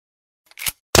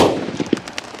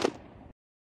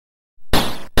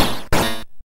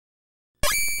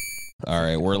All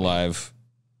right, we're live.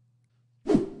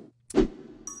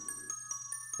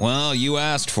 Well, you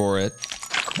asked for it.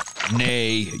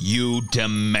 Nay, you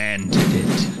demanded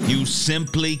it. You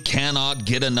simply cannot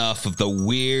get enough of the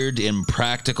weird,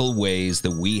 impractical ways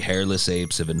that we hairless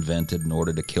apes have invented in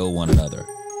order to kill one another.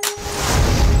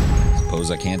 Suppose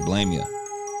I can't blame you.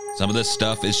 Some of this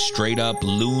stuff is straight up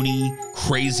loony,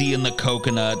 crazy in the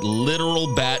coconut, literal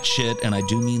batshit, and I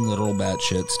do mean literal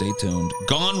batshit, stay tuned.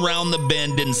 Gone round the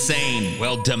bend insane.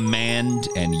 Well, demand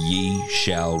and ye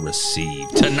shall receive.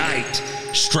 Tonight,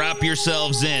 strap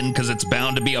yourselves in, because it's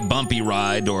bound to be a bumpy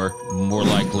ride, or more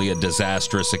likely a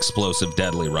disastrous, explosive,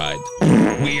 deadly ride.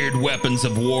 Weird weapons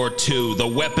of war 2, the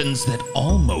weapons that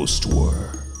almost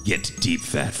were, yet deep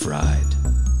fat fried.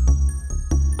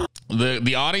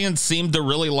 The audience seemed to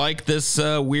really like this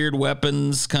weird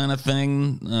weapons kind of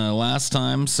thing last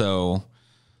time, so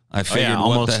I figured,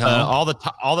 what the hell?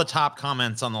 All the top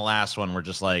comments on the last one were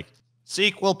just like,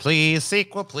 sequel, please,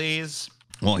 sequel, please.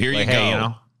 Well, here you go. Hey, you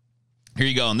know, here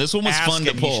you go. And this one was fun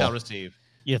to pull. Shall receive.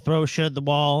 You throw shit at the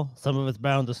wall, some of it's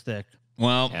bound to stick.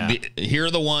 Well, yeah. Here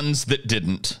are the ones that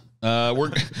didn't.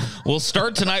 We'll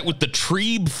start tonight with the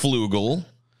Triebflugel.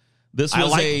 This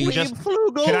was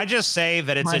Can I just say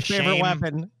that it's my a favorite shame?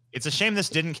 Weapon. It's a shame this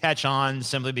didn't catch on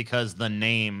simply because the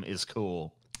name is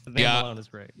cool. The name alone is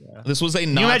great. Yeah. This was a Nazi.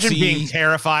 Can you imagine being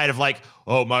terrified of like,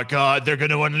 oh my God, they're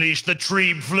going to unleash the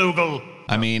Triebflugel?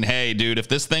 I mean, hey, dude, if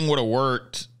this thing would have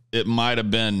worked, it might have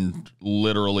been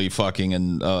literally fucking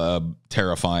and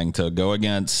terrifying to go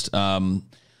against.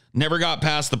 Never got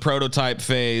past the prototype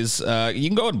phase. You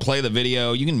can go ahead and play the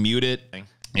video. You can mute it.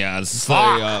 Yeah, this is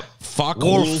a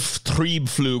Focke-Wulf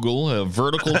Triebflugel, a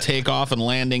vertical takeoff and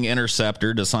landing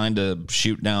interceptor designed to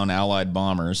shoot down Allied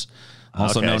bombers,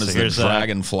 also known as the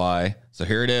Dragonfly. So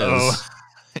here it is. Oh,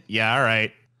 yeah, all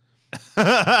right.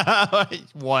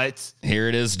 What? Here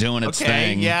it is doing its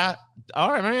thing. Yeah,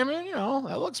 all right. I mean, you know,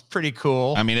 that looks pretty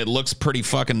cool. I mean, it looks pretty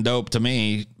fucking dope to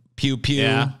me. Pew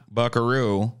pew,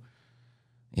 buckaroo.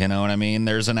 You know what I mean?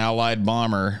 There's an Allied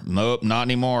bomber. Nope, not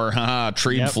anymore. Haha,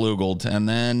 Triebflugeled. And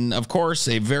then, of course,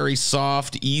 a very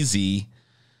soft, easy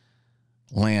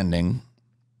landing.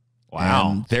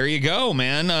 Wow. And there you go,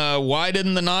 man. Why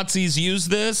didn't the Nazis use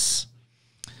this?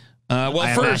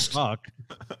 Well, first,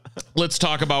 let's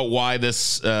talk about why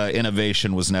this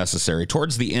innovation was necessary.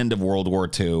 Towards the end of World War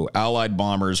II, Allied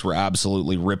bombers were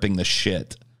absolutely ripping the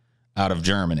shit out of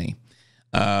Germany.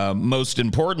 Most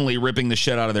importantly, ripping the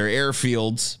shit out of their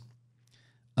airfields.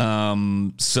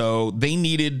 So they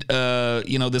needed,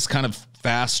 this kind of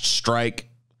fast strike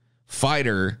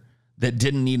fighter that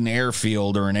didn't need an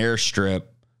airfield or an airstrip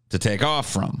to take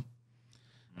off from.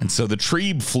 And so the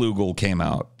Triebflugel came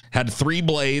out, had 3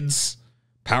 blades,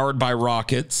 powered by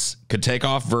rockets, could take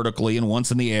off vertically, and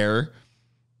once in the air,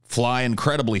 fly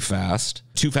incredibly fast,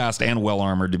 too fast and well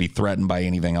armored to be threatened by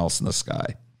anything else in the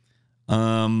sky.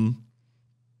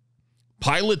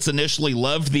 Pilots initially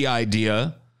loved the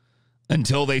idea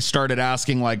until they started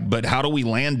asking, like, but how do we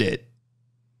land it?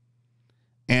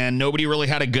 And nobody really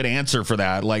had a good answer for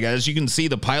that. Like, as you can see,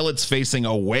 the pilot's facing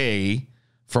away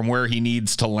from where he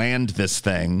needs to land this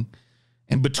thing.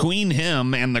 And between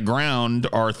him and the ground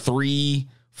are 3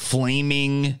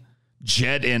 flaming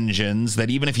jet engines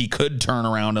that even if he could turn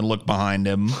around and look behind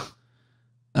him,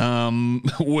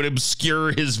 would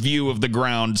obscure his view of the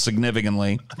ground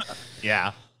significantly.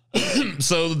 Yeah.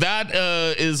 So that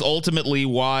is ultimately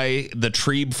why the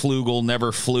Triebflugel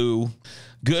never flew.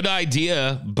 Good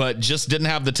idea, but just didn't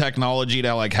have the technology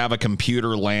to like have a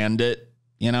computer land it,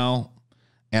 you know?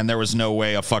 And there was no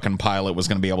way a fucking pilot was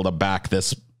going to be able to back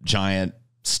this giant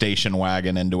station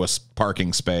wagon into a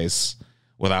parking space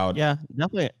without. Yeah,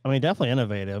 definitely. I mean, definitely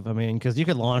innovative. I mean, because you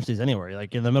could launch these anywhere,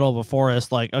 like in the middle of a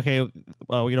forest. Like, okay,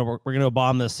 well, you know, we're going to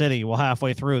bomb this city. Well,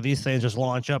 halfway through, these things just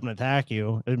launch up and attack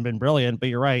you. It'd been brilliant, but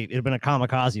you're right. It'd been a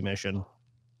kamikaze mission.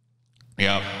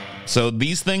 Yeah. So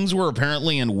these things were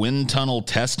apparently in wind tunnel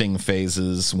testing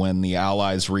phases when the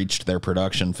Allies reached their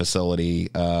production facility.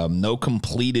 No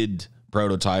completed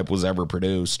prototype was ever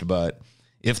produced, but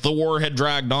if the war had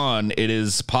dragged on, it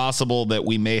is possible that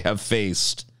we may have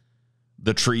faced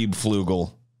the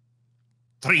Triebflugel.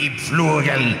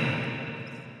 Triebflugel.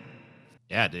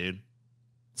 Yeah, dude.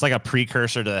 It's like a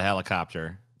precursor to the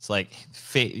helicopter. It's like,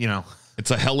 you know. It's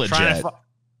a helijet.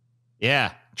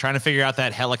 Trying to figure out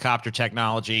that helicopter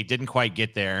technology. Didn't quite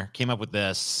get there. Came up with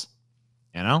this.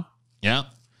 You know? Yeah.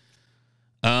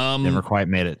 Never quite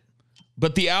made it.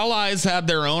 But the Allies had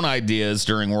their own ideas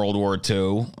during World War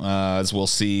II, as we'll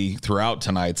see throughout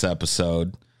tonight's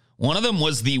episode. One of them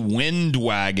was the Wind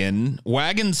Wagon.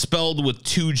 Wagon spelled with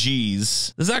 2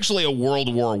 G's. This is actually a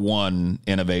World War I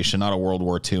innovation, not a World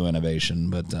War II innovation,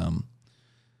 but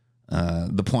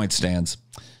the point stands.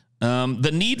 The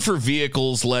need for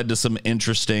vehicles led to some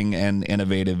interesting and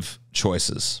innovative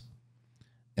choices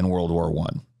in World War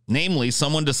I. Namely,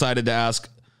 someone decided to ask,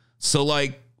 so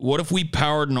like, what if we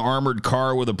powered an armored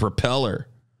car with a propeller?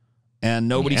 And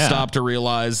nobody stopped to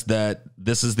realize that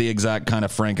this is the exact kind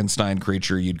of Frankenstein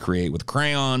creature you'd create with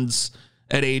crayons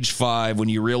at age 5 when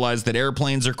you realize that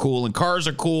airplanes are cool and cars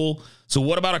are cool. So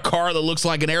what about a car that looks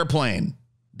like an airplane?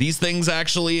 These things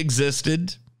actually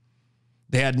existed.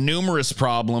 They had numerous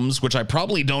problems, which I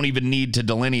probably don't even need to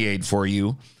delineate for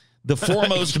you. The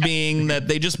foremost being that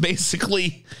they just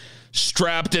basically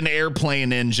strapped an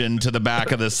airplane engine to the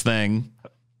back of this thing.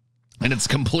 And it's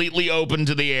completely open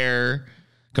to the air.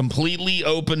 Completely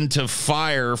open to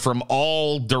fire from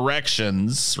all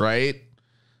directions, right?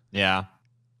 Yeah.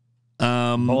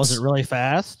 Was it really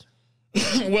fast?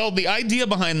 Well, the idea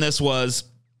behind this was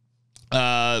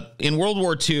in World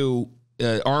War II,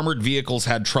 armored vehicles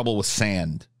had trouble with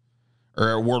sand.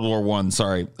 Or World War I,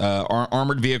 sorry.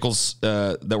 Armored vehicles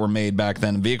that were made back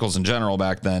then, vehicles in general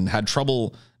back then, had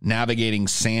trouble navigating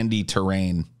sandy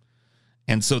terrain.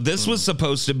 And so this was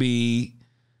supposed to be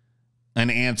an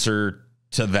answer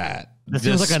to that. This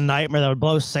seems like a nightmare that would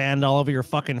blow sand all over your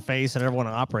fucking face and everyone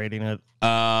operating it.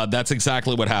 That's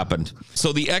exactly what happened.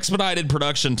 So the expedited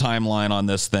production timeline on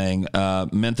this thing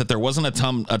meant that there wasn't a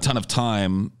ton of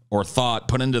time or thought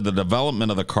put into the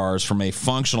development of the cars from a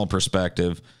functional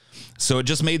perspective. So it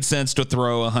just made sense to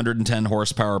throw a 110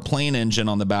 horsepower plane engine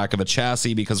on the back of a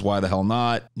chassis because why the hell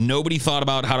not? Nobody thought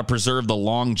about how to preserve the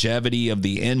longevity of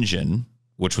the engine,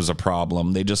 which was a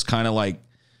problem. They just kind of like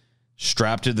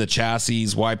strapped to the chassis,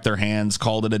 wiped their hands,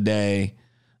 called it a day.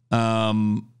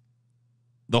 The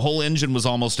whole engine was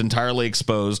almost entirely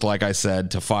exposed, like I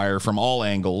said, to fire from all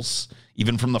angles.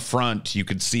 Even from the front, you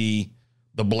could see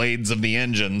the blades of the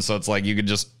engine. So it's like you could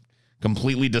just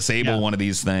completely disable one of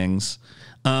these things.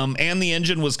 And the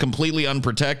engine was completely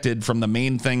unprotected from the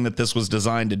main thing that this was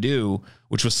designed to do,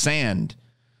 which was sand.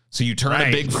 So you turn a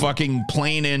big fucking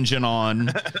plane engine on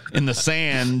in the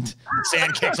sand.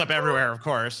 Sand kicks up everywhere, of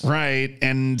course. Right.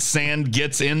 And sand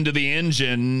gets into the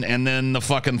engine and then the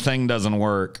fucking thing doesn't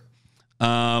work.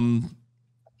 So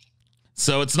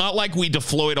it's not like we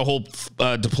deployed a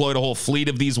whole fleet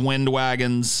of these wind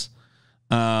wagons.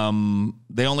 They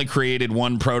only created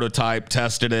one prototype,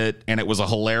 tested it, and it was a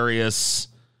hilarious,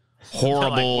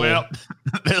 horrible. Like, well,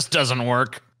 this doesn't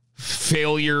work.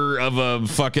 Failure of a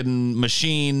fucking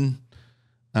machine.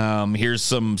 Here's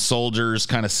some soldiers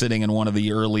kind of sitting in one of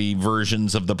the early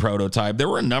versions of the prototype. There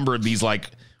were a number of these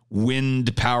like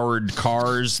wind powered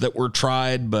cars that were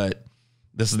tried, but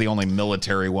this is the only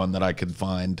military one that I could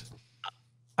find.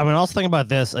 I mean, also think about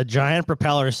this: a giant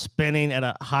propeller spinning at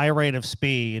a high rate of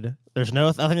speed. There's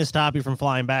nothing to stop you from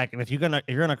flying back. And if you're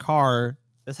in a car,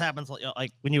 this happens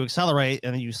like when you accelerate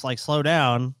and then you like slow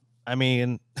down. I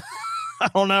mean, I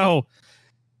don't know.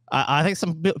 I think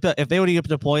if they would have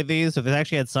deployed these, if they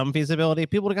actually had some feasibility,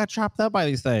 people would have got chopped up by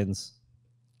these things.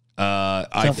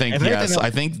 I think yes. I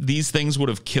think these things would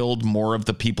have killed more of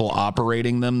the people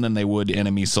operating them than they would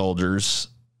enemy soldiers.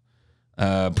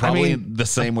 Probably the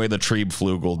same way the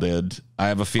Triebflugel did. I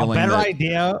have a feeling a better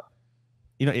idea.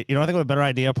 You know, I think of a better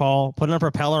idea, Paul. Putting a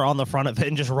propeller on the front of it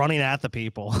and just running at the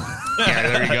people. Yeah,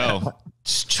 there you go.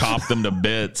 Just chop them to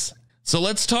bits. So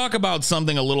let's talk about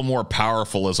something a little more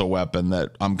powerful as a weapon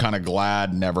that I'm kind of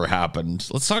glad never happened.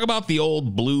 Let's talk about the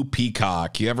old Blue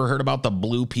Peacock. You ever heard about the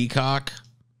Blue Peacock?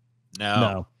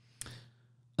 No.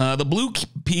 The Blue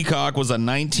Peacock was a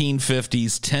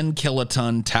 1950s 10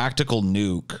 kiloton tactical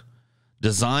nuke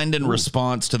designed in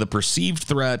response to the perceived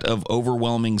threat of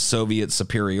overwhelming Soviet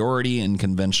superiority in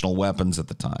conventional weapons at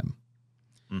the time.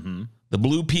 Mm-hmm. The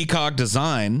Blue Peacock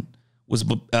design was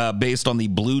based on the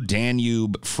Blue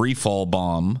Danube freefall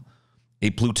bomb, a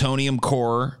plutonium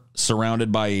core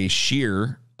surrounded by a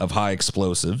shear of high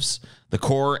explosives. The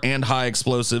core and high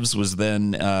explosives was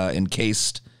then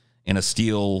encased in a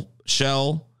steel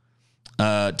shell.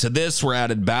 To this were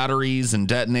added batteries and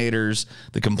detonators,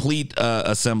 the complete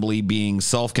assembly being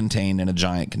self-contained in a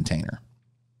giant container.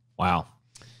 Wow.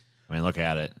 I mean, look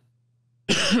at it.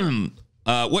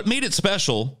 What made it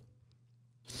special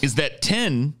is that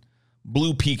 10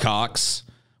 Blue Peacocks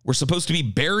were supposed to be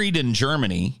buried in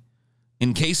Germany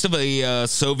in case of a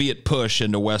Soviet push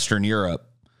into Western Europe,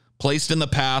 placed in the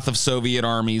path of Soviet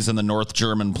armies in the North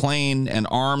German plain and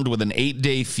armed with an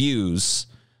 8-day fuse.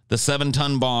 The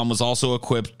 7-ton bomb was also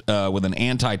equipped with an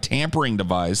anti-tampering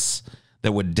device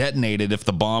that would detonate it if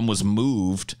the bomb was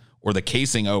moved or the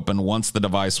casing open once the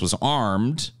device was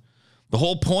armed. The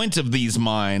whole point of these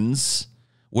mines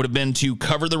would have been to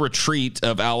cover the retreat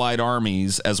of Allied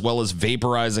armies, as well as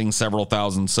vaporizing several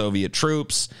thousand Soviet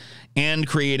troops and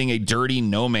creating a dirty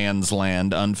no man's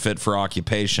land unfit for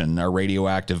occupation, a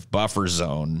radioactive buffer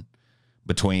zone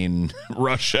between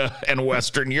Russia and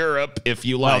Western Europe, if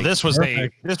you like. Well, this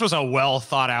was a well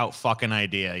thought out fucking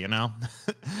idea, you know?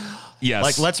 Yes.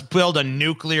 Like, let's build a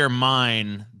nuclear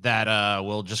mine that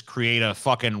will just create a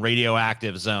fucking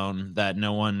radioactive zone that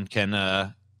no one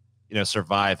can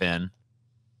survive in.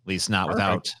 At least not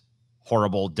without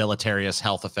horrible deleterious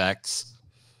health effects.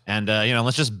 And,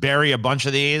 let's just bury a bunch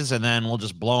of these and then we'll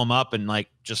just blow them up and like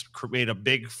just create a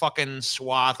big fucking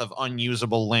swath of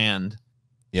unusable land.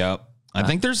 Yep. I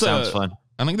think there's fun.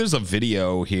 I think there's a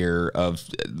video here of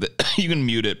you can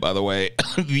mute it, by the way.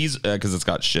 These because it's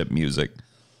got shit music.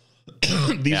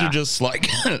 These are just like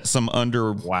some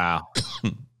underground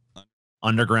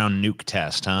nuke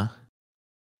test, huh?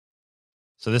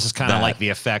 So this is kind of like the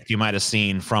effect you might have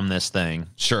seen from this thing.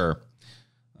 Sure.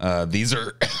 These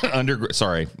are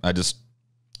sorry, I just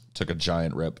took a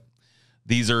giant rip.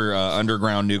 These are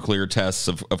underground nuclear tests,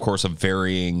 of course, of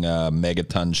varying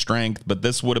megaton strength. But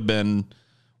this would have been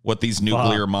what these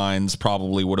nuclear mines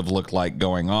probably would have looked like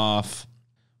going off.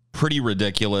 Pretty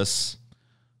ridiculous.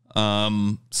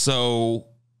 So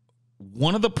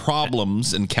one of the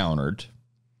problems encountered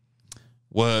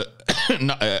was,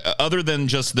 other than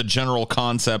just the general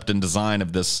concept and design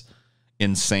of this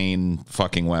insane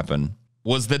fucking weapon,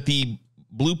 was that the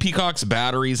Blue Peacock's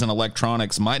batteries and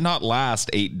electronics might not last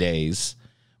 8 days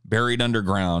buried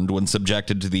underground when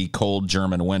subjected to the cold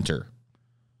German winter.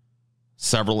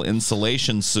 Several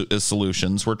insulation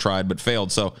solutions were tried but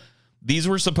failed. So these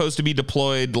were supposed to be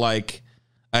deployed like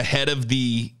ahead of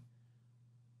the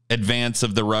advance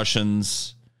of the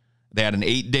Russians. They had an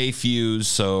 8-day fuse.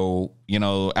 So,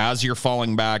 as you're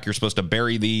falling back, you're supposed to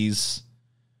bury these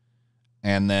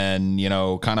and then,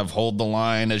 kind of hold the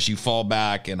line as you fall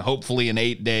back. And hopefully in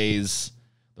 8 days,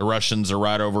 the Russians are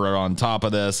right over on top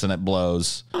of this and it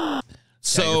blows.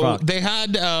 So they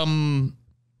had an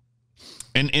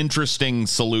interesting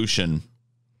solution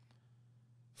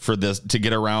for this to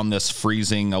get around this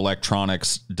freezing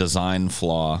electronics design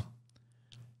flaw.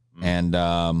 And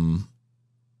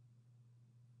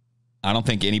I don't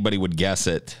think anybody would guess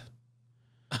it.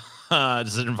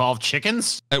 Does it involve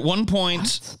chickens? At one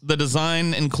point, the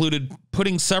design included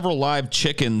putting several live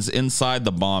chickens inside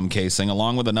the bomb casing,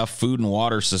 along with enough food and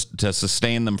water to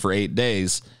sustain them for 8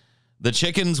 days. The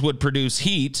chickens would produce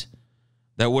heat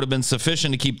that would have been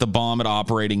sufficient to keep the bomb at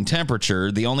operating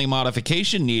temperature. The only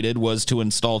modification needed was to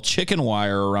install chicken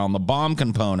wire around the bomb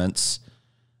components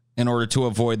in order to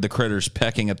avoid the critters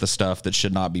pecking at the stuff that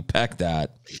should not be pecked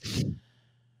at.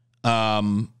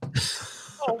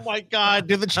 Oh my God,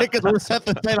 dude, the chickens will set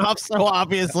the thing off so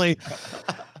obviously.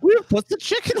 We put the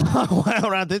chicken wire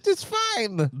around it. It's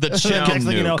fine. The chicken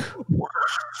nuke.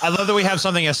 I love that we have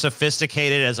something as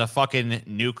sophisticated as a fucking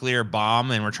nuclear bomb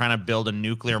and we're trying to build a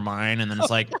nuclear mine. And then it's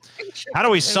like, how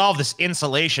do we solve this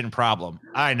insulation problem?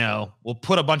 I know. We'll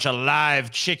put a bunch of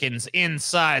live chickens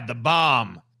inside the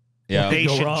bomb. Yeah. They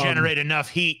should generate enough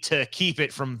heat to keep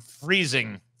it from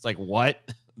freezing. It's like, what?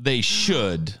 They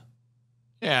should.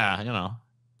 Yeah,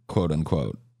 quote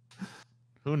unquote.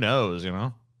 Who knows,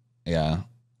 Yeah.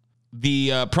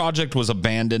 The project was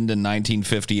abandoned in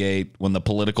 1958 when the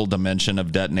political dimension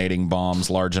of detonating bombs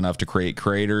large enough to create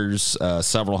craters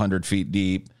several hundred feet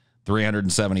deep,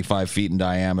 375 feet in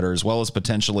diameter, as well as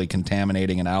potentially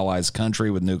contaminating an ally's country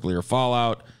with nuclear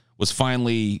fallout, was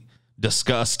finally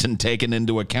discussed and taken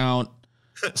into account.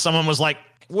 Someone was like,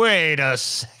 wait a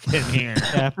second here.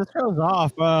 Yeah, if this goes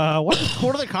off,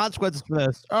 what are the consequences for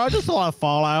this? Just a lot of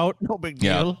fallout. No big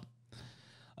deal.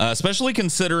 Especially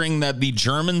considering that the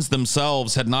Germans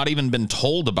themselves had not even been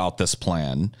told about this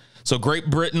plan. So Great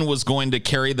Britain was going to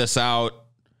carry this out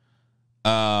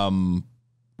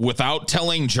without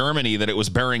telling Germany that it was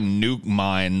burying nuke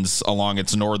mines along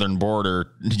its northern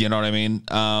border. You know what I mean?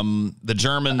 The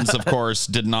Germans, of course,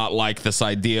 did not like this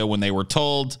idea when they were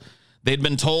told. They'd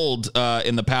been told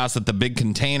in the past that the big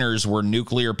containers were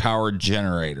nuclear-powered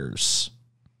generators.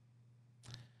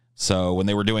 So when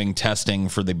they were doing testing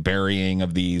for the burying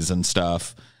of these and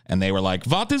stuff, and they were like,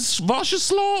 was ist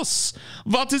los?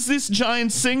 What is this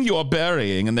giant thing you're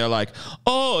burying? And they're like,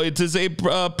 oh, it is a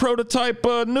prototype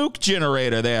nuke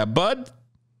generator there, bud.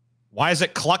 Why is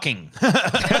it clucking? Don't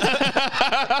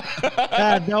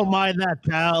mind that,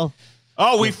 pal.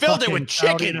 Oh, we filled it with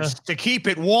chickens to keep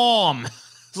it warm.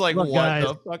 It's like, look, what guys,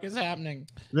 the fuck is happening?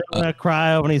 They're going to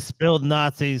cry when he spilled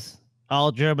Nazis.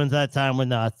 All Germans that time were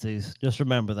Nazis. Just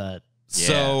remember that.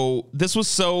 So this was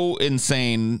so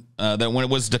insane that when it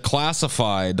was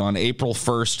declassified on April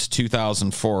 1st,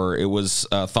 2004, it was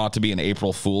thought to be an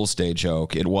April Fool's Day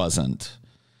joke. It wasn't.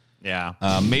 Yeah.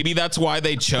 Maybe that's why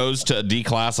they chose to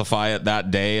declassify it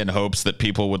that day in hopes that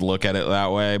people would look at it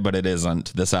that way, but it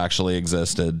isn't. This actually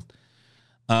existed.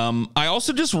 I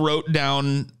also just wrote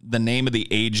down the name of the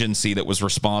agency that was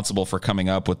responsible for coming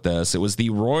up with this. It was the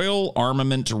Royal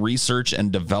Armament Research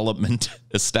and Development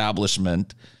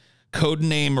Establishment,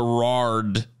 codename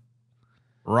RARD.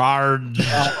 RARD.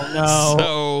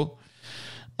 Oh,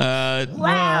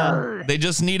 no. They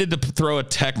just needed to throw a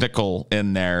technical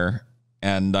in there.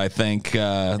 And I think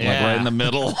like right in the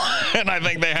middle. And I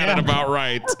think they had it about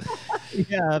right.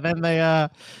 Yeah, then they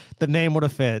the name would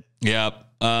have fit. Yep.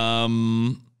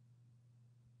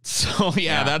 So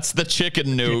that's the chicken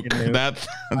nuke.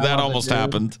 That almost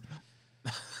happened.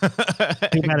 Good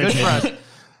for us.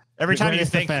 Every time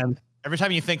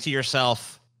you think to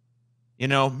yourself, you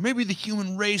know, maybe the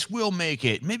human race will make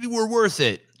it. Maybe we're worth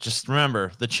it. Just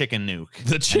remember the chicken nuke.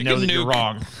 The chicken nuke you're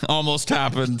wrong. Almost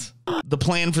happened. The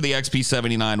plan for the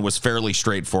XP-79 was fairly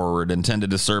straightforward, intended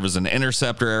to serve as an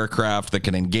interceptor aircraft that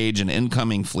can engage an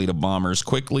incoming fleet of bombers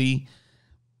quickly,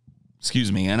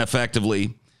 and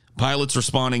effectively. Pilots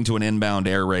responding to an inbound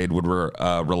air raid would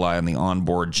rely on the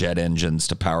onboard jet engines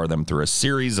to power them through a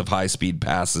series of high-speed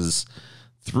passes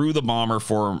through the bomber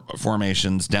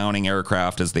formations, downing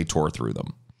aircraft as they tore through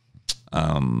them.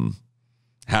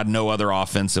 Had no other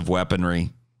offensive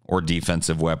weaponry or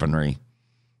defensive weaponry.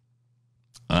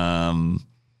 There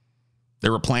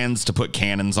were plans to put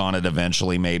cannons on it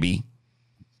eventually, maybe.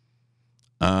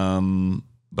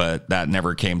 But that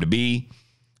never came to be.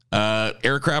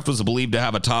 Aircraft was believed to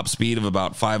have a top speed of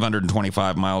about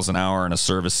 525 miles an hour and a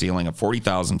service ceiling of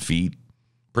 40,000 feet.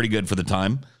 Pretty good for the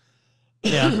time.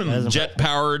 Yeah.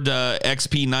 Jet-powered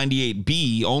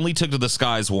XP-98B only took to the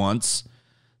skies once.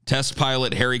 Test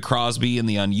pilot Harry Crosby in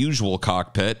the unusual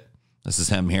cockpit. This is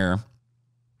him here.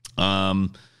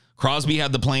 Crosby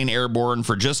had the plane airborne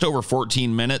for just over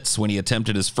 14 minutes when he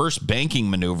attempted his first banking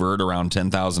maneuver at around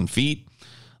 10,000 feet.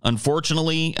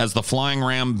 Unfortunately, as the flying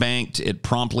ram banked, it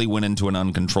promptly went into an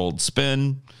uncontrolled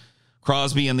spin.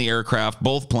 Crosby and the aircraft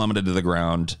both plummeted to the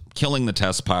ground, killing the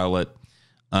test pilot.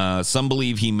 Some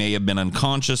believe he may have been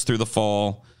unconscious through the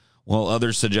fall, while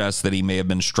others suggest that he may have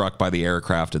been struck by the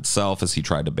aircraft itself as he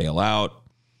tried to bail out.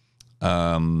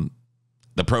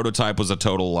 The prototype was a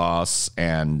total loss,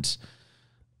 and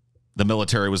the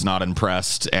military was not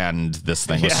impressed, and this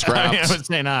thing was scrapped. I would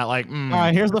say not. Like, All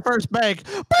right, here's the first bank.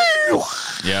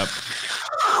 Yep.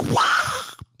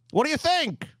 What do you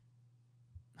think?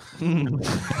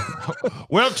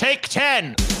 We'll take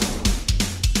 10.